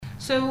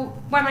So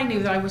when I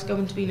knew that I was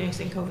going to be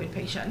nursing COVID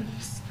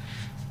patients,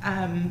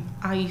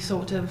 I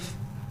sort of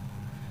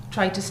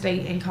tried to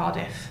stay in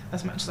Cardiff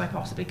as much as I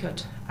possibly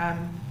could.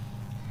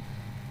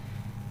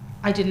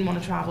 I didn't want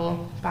to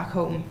travel back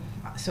home,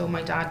 so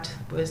my dad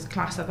was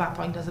classed at that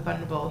point as a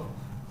vulnerable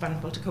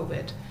to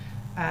COVID.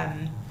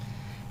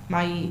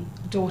 My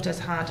daughter's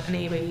had an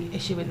airway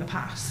issue in the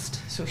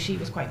past, so she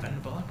was quite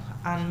vulnerable,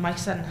 and my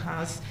son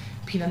has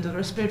been under the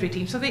respiratory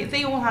team, so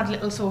they all had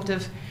little sort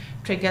of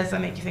triggers that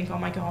make you think, oh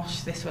my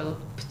gosh, this will,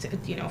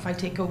 you know, if I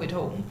take COVID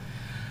home,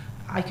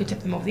 I could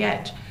tip them over the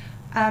edge.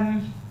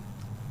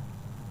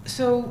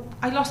 So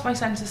I lost my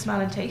sense of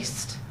smell and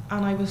taste,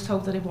 and I was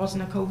told that it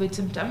wasn't a COVID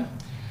symptom,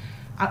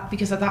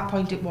 because at that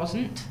point it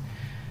wasn't.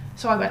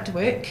 So I went to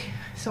work.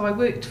 So I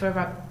worked for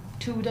about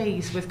 2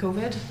 days with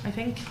COVID, I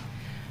think.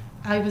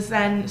 I was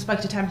then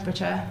spiked a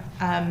temperature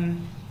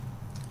on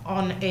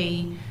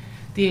the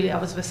early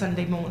hours of a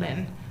Sunday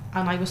morning,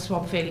 and I was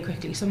swabbed fairly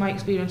quickly. So my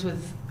experience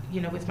with, you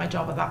know, with my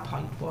job at that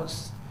point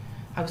was,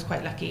 I was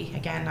quite lucky.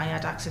 Again, I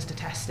had access to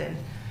testing,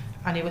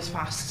 and it was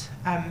fast.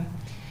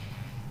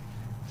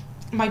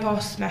 My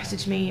boss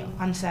messaged me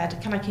and said,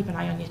 can I keep an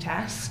eye on your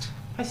test?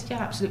 I said, yeah,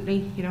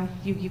 absolutely. You know,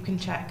 you can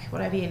check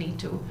whatever you need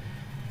to.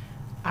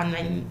 And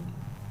then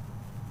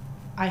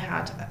I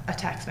had a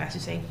text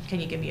message saying, can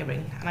you give me a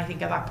ring? And I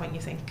think at that point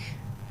you think,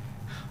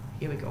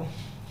 here we go,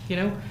 you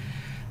know.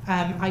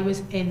 I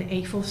was in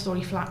a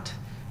 4-storey flat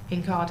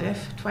in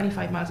Cardiff,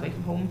 25 miles away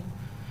from home,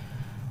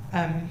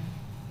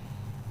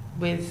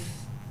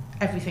 with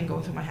everything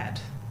going through my head.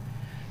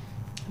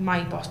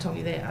 My boss told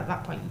me that at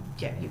that point,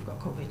 yeah, you've got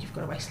COVID, you've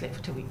got to isolate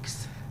for 2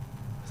 weeks.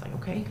 I was like,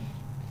 okay.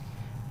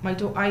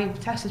 I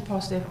tested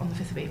positive on the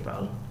 5th of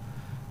April,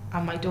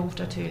 and my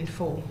daughter turned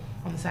 4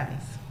 on the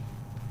 7th.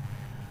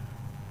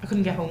 I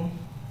couldn't get home.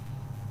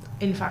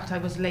 In fact, I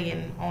was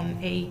laying on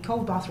a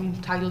cold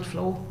bathroom tiled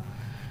floor,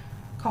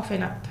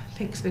 coughing up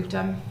pink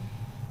sputum,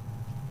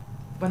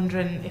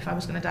 wondering if I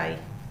was going to die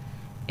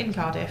in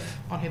Cardiff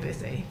on her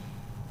birthday.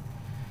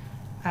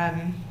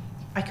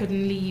 I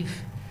couldn't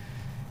leave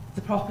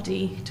the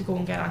property to go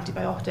and get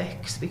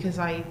antibiotics because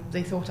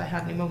they thought I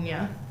had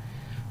pneumonia.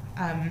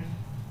 I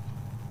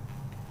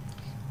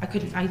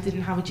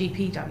didn't have a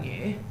GP down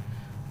here.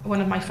 One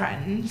of my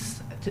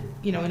friends,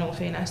 you know, in all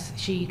fairness,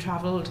 she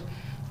travelled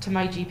to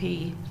my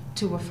GP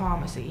to a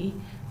pharmacy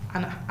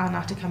and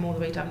had to come all the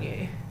way down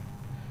here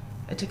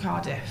to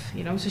Cardiff,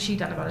 you know, so she'd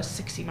done about a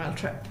 60-mile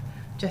trip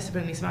just to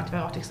bring me some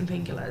antibiotics and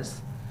painkillers.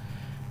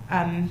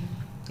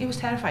 It was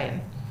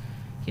terrifying.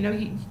 You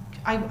know,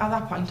 at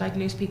that point I'd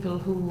nursed people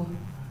who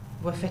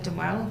were fit and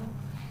well.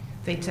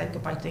 They'd said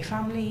goodbye to their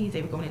family,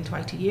 they were going into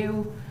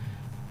ITU.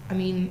 I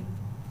mean,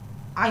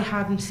 I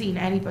hadn't seen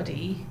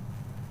anybody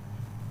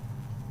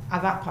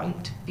at that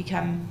point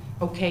become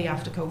okay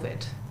after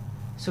COVID.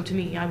 So to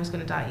me, I was going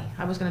to die.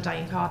 I was going to die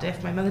in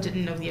Cardiff. My mother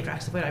didn't know the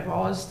address of where I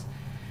was.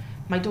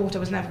 My daughter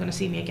was never going to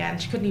see me again.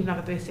 She couldn't even have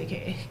a birthday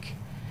cake.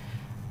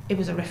 It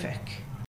was horrific.